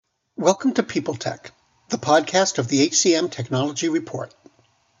Welcome to People Tech, the podcast of the HCM Technology Report.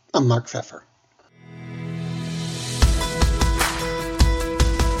 I'm Mark Pfeffer.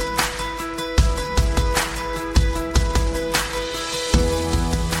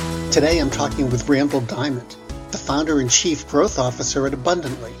 Today I'm talking with Randall Diamond, the founder and chief growth officer at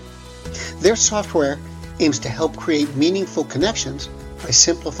Abundantly. Their software aims to help create meaningful connections by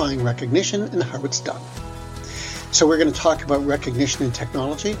simplifying recognition and how it's done. So we're going to talk about recognition and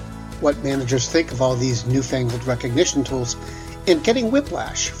technology, what managers think of all these newfangled recognition tools, and getting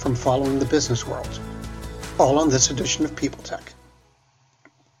whiplash from following the business world. All on this edition of People Tech.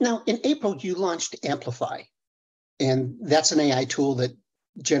 Now, in April, you launched Amplify, and that's an AI tool that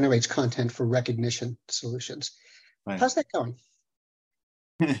generates content for recognition solutions. Right. How's that going?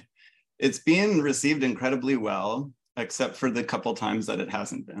 It's being received incredibly well, except for the couple times that it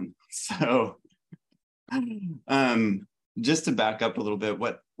hasn't been. So just to back up a little bit,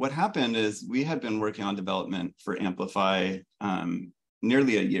 what happened is we had been working on development for Amplify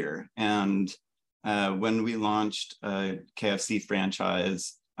nearly a year. And when we launched a KFC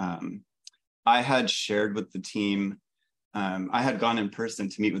franchise, I had shared with the team, I had gone in person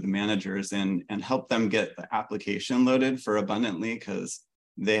to meet with the managers and help them get the application loaded for Abundantly because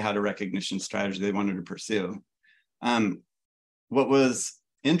they had a recognition strategy they wanted to pursue. What was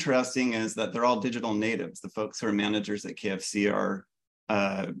interesting is that they're all digital natives. The folks who are managers at KFC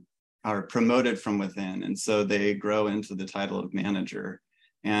are promoted from within. And so they grow into the title of manager.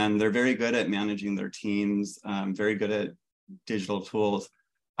 And they're very good at managing their teams, very good at digital tools.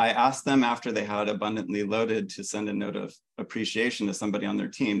 I asked them after they had Abundantly loaded to send a note of appreciation to somebody on their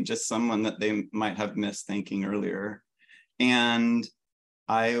team, just someone that they might have missed thanking earlier. And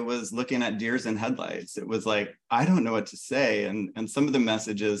I was looking at deers in headlights. It was like, I don't know what to say. And some of the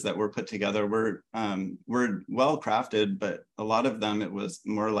messages that were put together were well crafted, but a lot of them, it was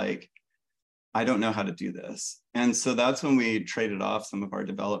more like, I don't know how to do this. And so that's when we traded off some of our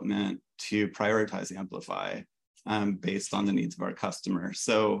development to prioritize Amplify based on the needs of our customers.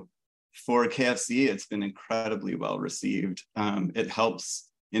 So for KFC, it's been incredibly well received. It helps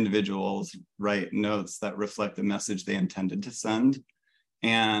individuals write notes that reflect the message they intended to send.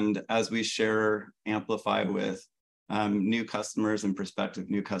 And as we share Amplify with new customers and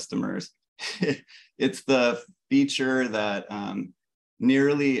prospective new customers, it's the feature that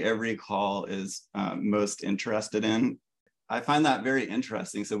nearly every call is most interested in. I find that very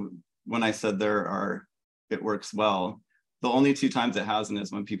interesting. So when I said it works well, the only two times it hasn't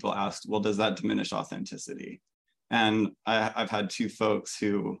is when people asked, well, does that diminish authenticity? And I've had two folks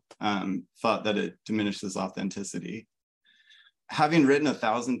who thought that it diminishes authenticity. Having written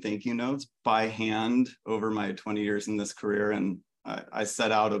 1,000 thank you notes by hand over my 20 years in this career, and I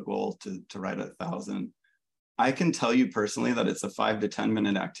set out a goal to write 1,000, I can tell you personally that it's a 5 to 10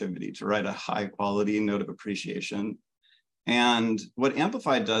 minute activity to write a high quality note of appreciation. And what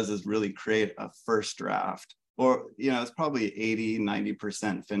Amplify does is really create a first draft, or, it's probably 80,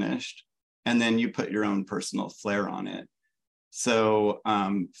 90% finished. And then you put your own personal flair on it. So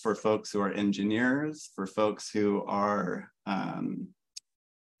for folks who are engineers, for folks who are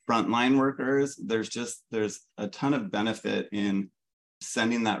frontline workers, there's a ton of benefit in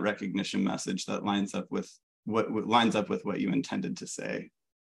sending that recognition message that lines up with what you intended to say.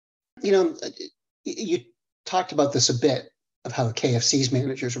 You talked about this a bit of how KFC's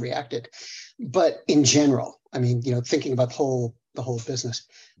managers reacted, but in general, thinking about the whole business,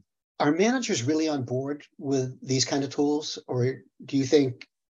 are managers really on board with these kind of tools, or do you think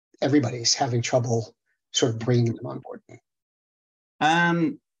everybody's having trouble sort of bringing them on board?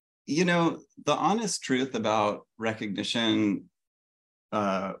 The honest truth about recognition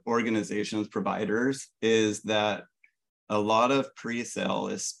organizations, providers, is that a lot of pre-sale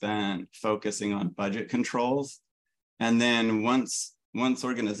is spent focusing on budget controls. And then once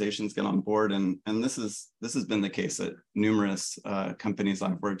organizations get on board, and this has been the case at numerous companies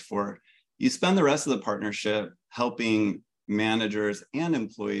I've worked for, you spend the rest of the partnership helping managers and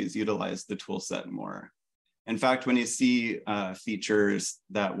employees utilize the tool set more. In fact, when you see features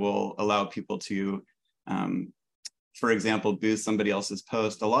that will allow people to, for example, boost somebody else's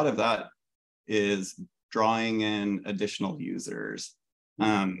post, a lot of that is drawing in additional users.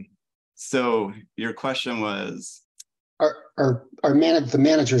 So your question was, Are the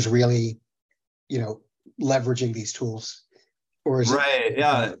managers really, leveraging these tools, or is right?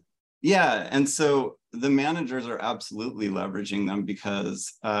 Yeah. And so the managers are absolutely leveraging them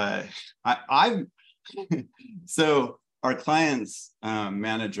because so our clients'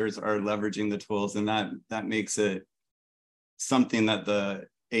 managers are leveraging the tools, and that makes it something that the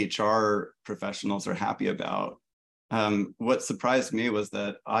HR professionals are happy about. what surprised me was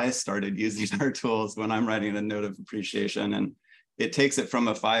that I started using our tools when I'm writing a note of appreciation, and it takes it from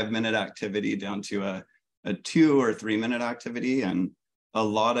a 5-minute activity down to a 2 or 3 minute activity. And a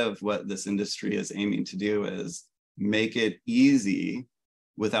lot of what this industry is aiming to do is make it easy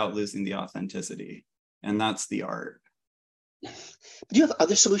without losing the authenticity. And that's the art. Do you have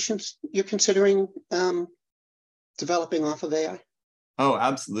other solutions you're considering developing off of AI? Oh,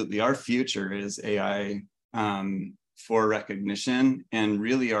 absolutely. Our future is AI for recognition. And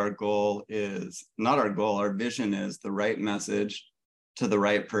really our goal is, not our goal, our vision is the right message to the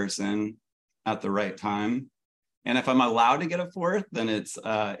right person at the right time. And if I'm allowed to get a fourth, then it's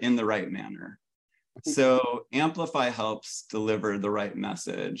in the right manner. So Amplify helps deliver the right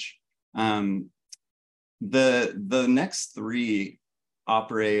message. The next 3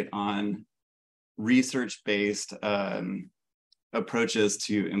 operate on research-based approaches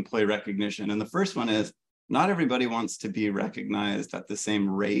to employee recognition. And the first one is, not everybody wants to be recognized at the same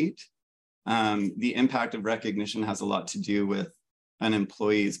rate. The impact of recognition has a lot to do with an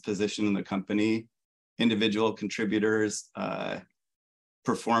employee's position in the company. Individual contributors'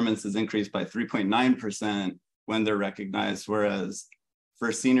 performance is increased by 3.9% when they're recognized, whereas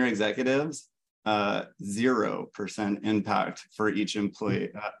for senior executives, 0% impact for each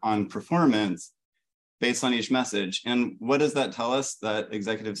employee on performance based on each message. And what does that tell us? That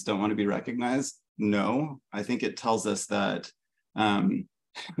executives don't want to be recognized? No, I think it tells us that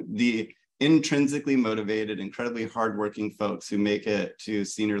the intrinsically motivated, incredibly hardworking folks who make it to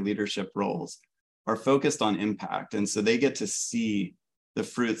senior leadership roles are focused on impact. And so they get to see the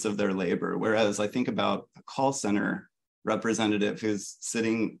fruits of their labor. Whereas I think about a call center representative who's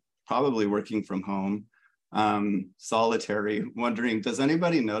sitting, probably working from home, solitary, wondering, does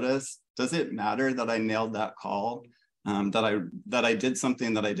anybody notice? Does it matter that I nailed that call? That I did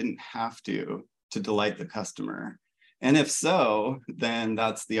something that I didn't have to delight the customer? And if so, then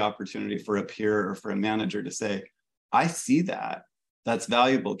that's the opportunity for a peer or for a manager to say, I see that. That's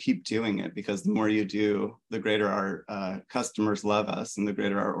valuable. Keep doing it, because the more you do, the greater our customers love us and the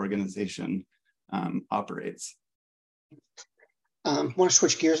greater our organization operates. I want to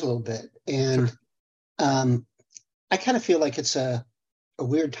switch gears a little bit. And sure. I kind of feel like it's a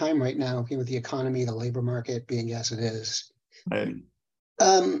weird time right now, with the economy, the labor market being as it is. Right.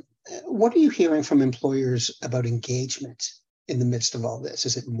 What are you hearing from employers about engagement in the midst of all this?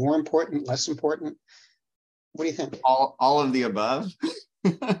 Is it more important, less important? What do you think? All of the above.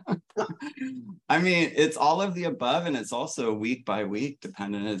 I mean, it's all of the above, and it's also week by week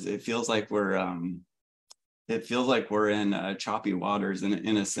dependent. It feels like we're in choppy waters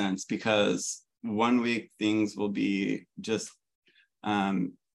in a sense, because one week things will be just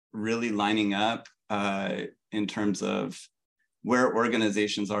really lining up in terms of where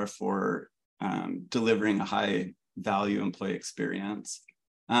organizations are for delivering a high value employee experience.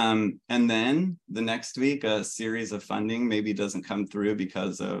 And then the next week, a series of funding maybe doesn't come through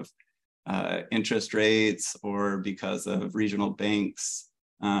because of interest rates or because of regional banks,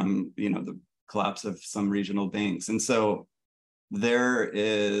 the collapse of some regional banks. And so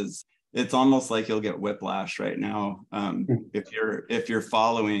it's almost like you'll get whiplash right now if you're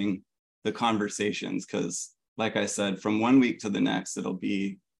following the conversations, because like I said, from one week to the next, it'll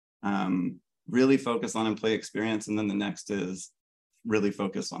be really focused on employee experience, and then the next is really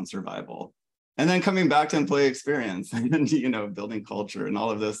focused on survival, and then coming back to employee experience and building culture and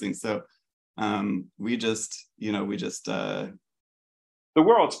all of those things. So the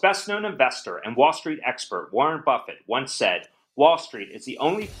world's best known investor and Wall Street expert Warren Buffett once said, "Wall Street is the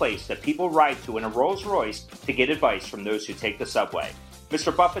only place that people ride to in a Rolls Royce to get advice from those who take the subway."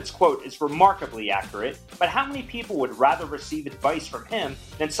 Mr. Buffett's quote is remarkably accurate, but how many people would rather receive advice from him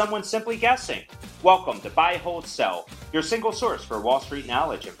than someone simply guessing? Welcome to Buy, Hold, Sell, your single source for Wall Street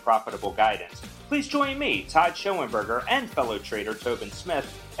knowledge and profitable guidance. Please join me, Todd Schoenberger, and fellow trader Tobin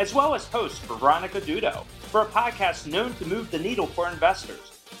Smith, as well as host Veronica Dudo, for a podcast known to move the needle for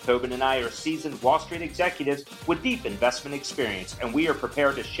investors. Tobin and I are seasoned Wall Street executives with deep investment experience, and we are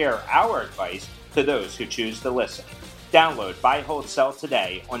prepared to share our advice to those who choose to listen. Download Buy, Hold, Sell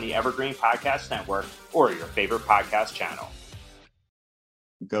today on the Evergreen Podcast Network or your favorite podcast channel.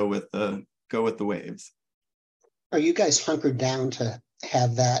 Go with the waves. Are you guys hunkered down to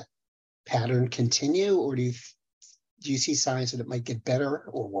have that pattern continue, or do you see signs that it might get better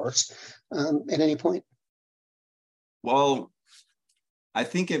or worse at any point? Well, I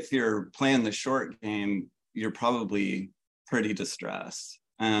think if you're playing the short game, you're probably pretty distressed.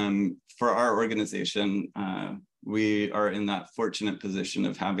 For our organization, we are in that fortunate position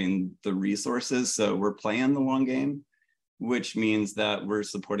of having the resources. So we're playing the long game, which means that we're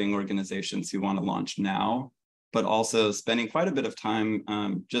supporting organizations who want to launch now. but also spending quite a bit of time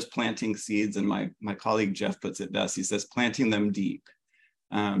just planting seeds. And my colleague Jeff puts it best. He says, planting them deep,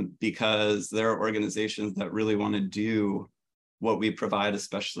 because there are organizations that really want to do what we provide,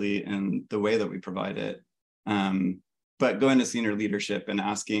 especially in the way that we provide it. But going to senior leadership and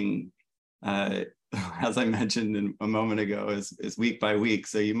asking, as I mentioned a moment ago, is week by week.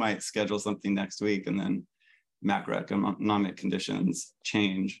 So you might schedule something next week and then macroeconomic conditions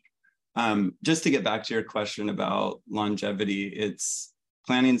change. Just to get back to your question about longevity, it's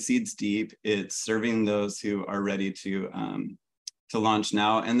planting seeds deep. It's serving those who are ready to launch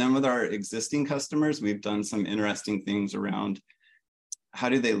now. And then with our existing customers, we've done some interesting things around how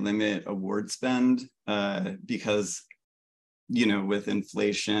do they limit award spend, because, with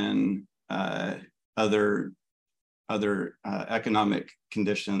inflation, other economic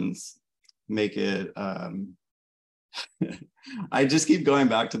conditions make it, I just keep going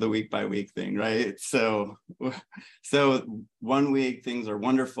back to the week by week thing, right? So 1 week things are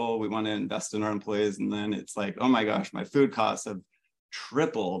wonderful. We want to invest in our employees. And then it's like, oh my gosh, my food costs have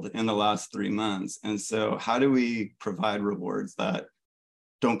tripled in the last 3 months. And so how do we provide rewards that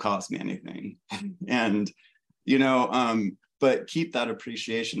don't cost me anything? And, but keep that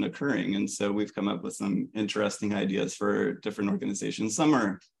appreciation occurring. And so we've come up with some interesting ideas for different organizations. Some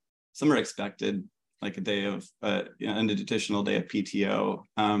are expected, like a day of an additional day of PTO.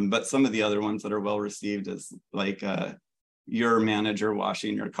 But some of the other ones that are well received is like your manager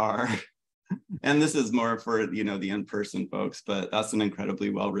washing your car. And this is more for the in-person folks, but that's an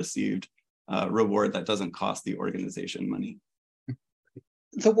incredibly well received reward that doesn't cost the organization money.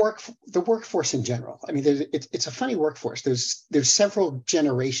 The workforce in general. I mean, it's a funny workforce. There's several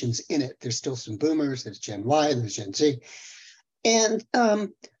generations in it. There's still some boomers. There's Gen Y. There's Gen Z. And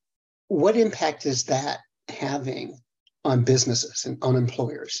what impact is that having on businesses and on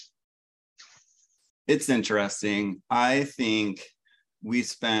employers? It's interesting. I think we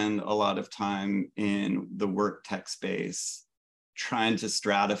spend a lot of time in the work tech space trying to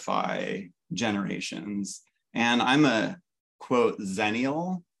stratify generations. And I'm a quote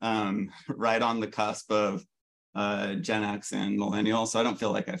Zennial, right on the cusp of Gen X and Millennial. So I don't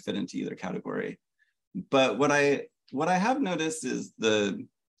feel like I fit into either category. But what I have noticed is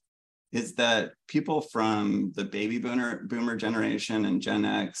that people from the baby boomer generation and Gen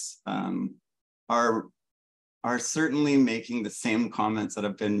X are certainly making the same comments that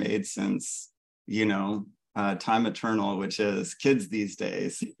have been made since, time eternal, which is kids these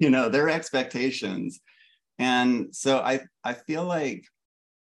days, their expectations. And so I feel like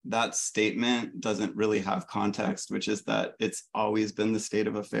that statement doesn't really have context, which is that it's always been the state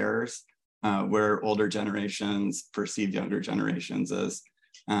of affairs, where older generations perceive younger generations as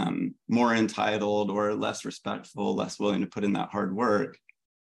more entitled or less respectful, less willing to put in that hard work.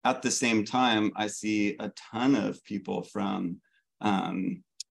 At the same time, I see a ton of people from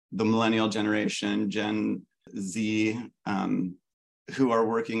the millennial generation, Gen Z, who are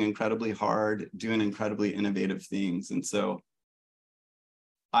working incredibly hard, doing incredibly innovative things. And so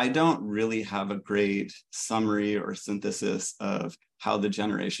I don't really have a great summary or synthesis of how the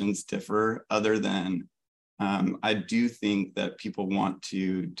generations differ, other than I do think that people want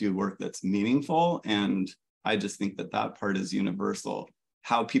to do work that's meaningful. And I just think that part is universal.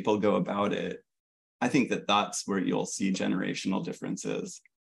 How people go about it, I think that's where you'll see generational differences.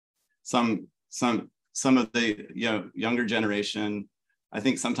 Some of the younger generation, I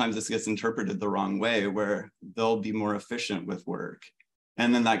think sometimes this gets interpreted the wrong way, where they'll be more efficient with work.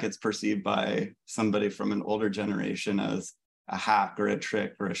 And then that gets perceived by somebody from an older generation as a hack or a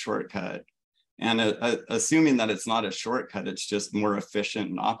trick or a shortcut. And assuming that it's not a shortcut, it's just more efficient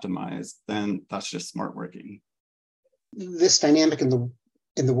and optimized, then that's just smart working. This dynamic in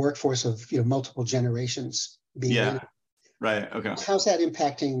the workforce of multiple generations being in it. Right. Okay. How's that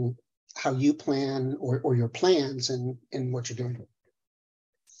impacting how you plan or your plans and what you're doing?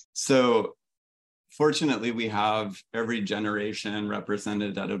 So fortunately, we have every generation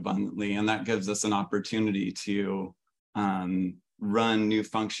represented at Abundantly, and that gives us an opportunity to run new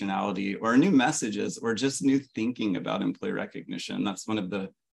functionality or new messages or just new thinking about employee recognition. That's one of the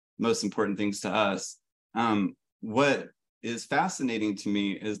most important things to us. What is fascinating to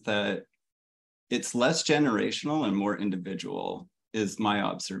me is that it's less generational and more individual, is my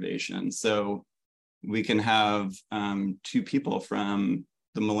observation. So we can have two people from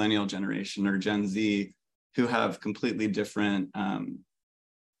the millennial generation or Gen Z who have completely different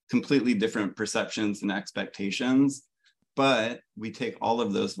perceptions and expectations. But we take all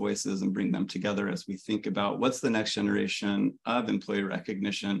of those voices and bring them together as we think about what's the next generation of employee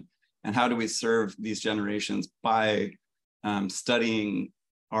recognition and how do we serve these generations by studying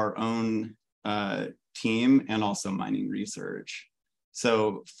our own team and also mining research.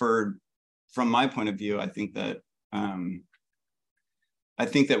 So from my point of view, I think that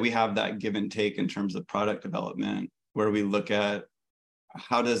we have that give and take in terms of product development, where we look at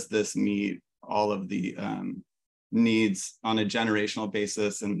how does this meet all of the needs on a generational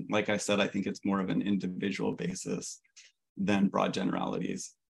basis. And like I said, I think it's more of an individual basis than broad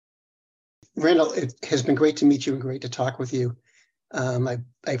generalities. Randall, it has been great to meet you and great to talk with you. I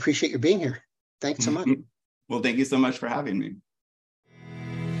appreciate your being here. Thanks so much. Well, thank you so much for having me.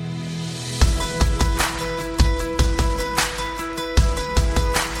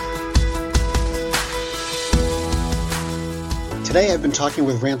 Today, I've been talking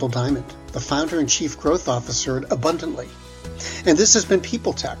with Randall Diamond, the founder and chief growth officer at Abundantly. And this has been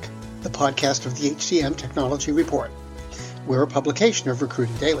People Tech, the podcast of the HCM Technology Report. We're a publication of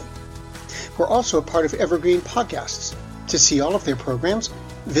Recruiting Daily. We're also a part of Evergreen Podcasts. To see all of their programs,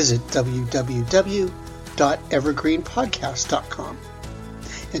 visit www.evergreenpodcast.com.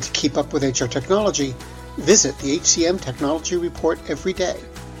 And to keep up with HR technology, visit the HCM Technology Report every day.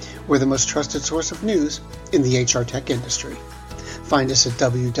 We're the most trusted source of news in the HR tech industry. Find us at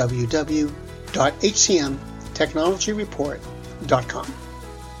www.hcmtechnologyreport.com.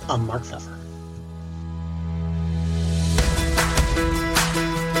 I'm Mark Pfeffer.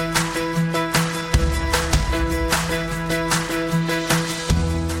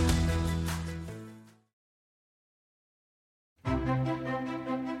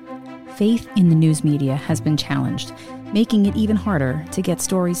 Faith in the news media has been challenged, making it even harder to get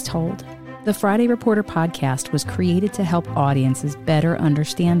stories told. The Friday Reporter podcast was created to help audiences better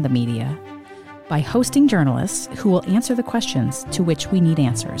understand the media by hosting journalists who will answer the questions to which we need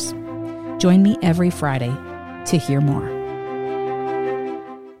answers. Join me every Friday to hear more.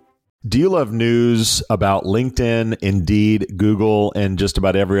 Do you love news about LinkedIn, Indeed, Google, and just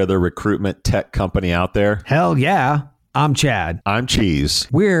about every other recruitment tech company out there? Hell yeah. I'm Chad. I'm Cheese.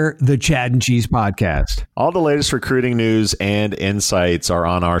 We're the Chad and Cheese Podcast. All the latest recruiting news and insights are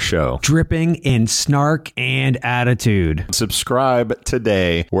on our show, dripping in snark and attitude. Subscribe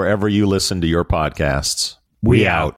today wherever you listen to your podcasts. We out.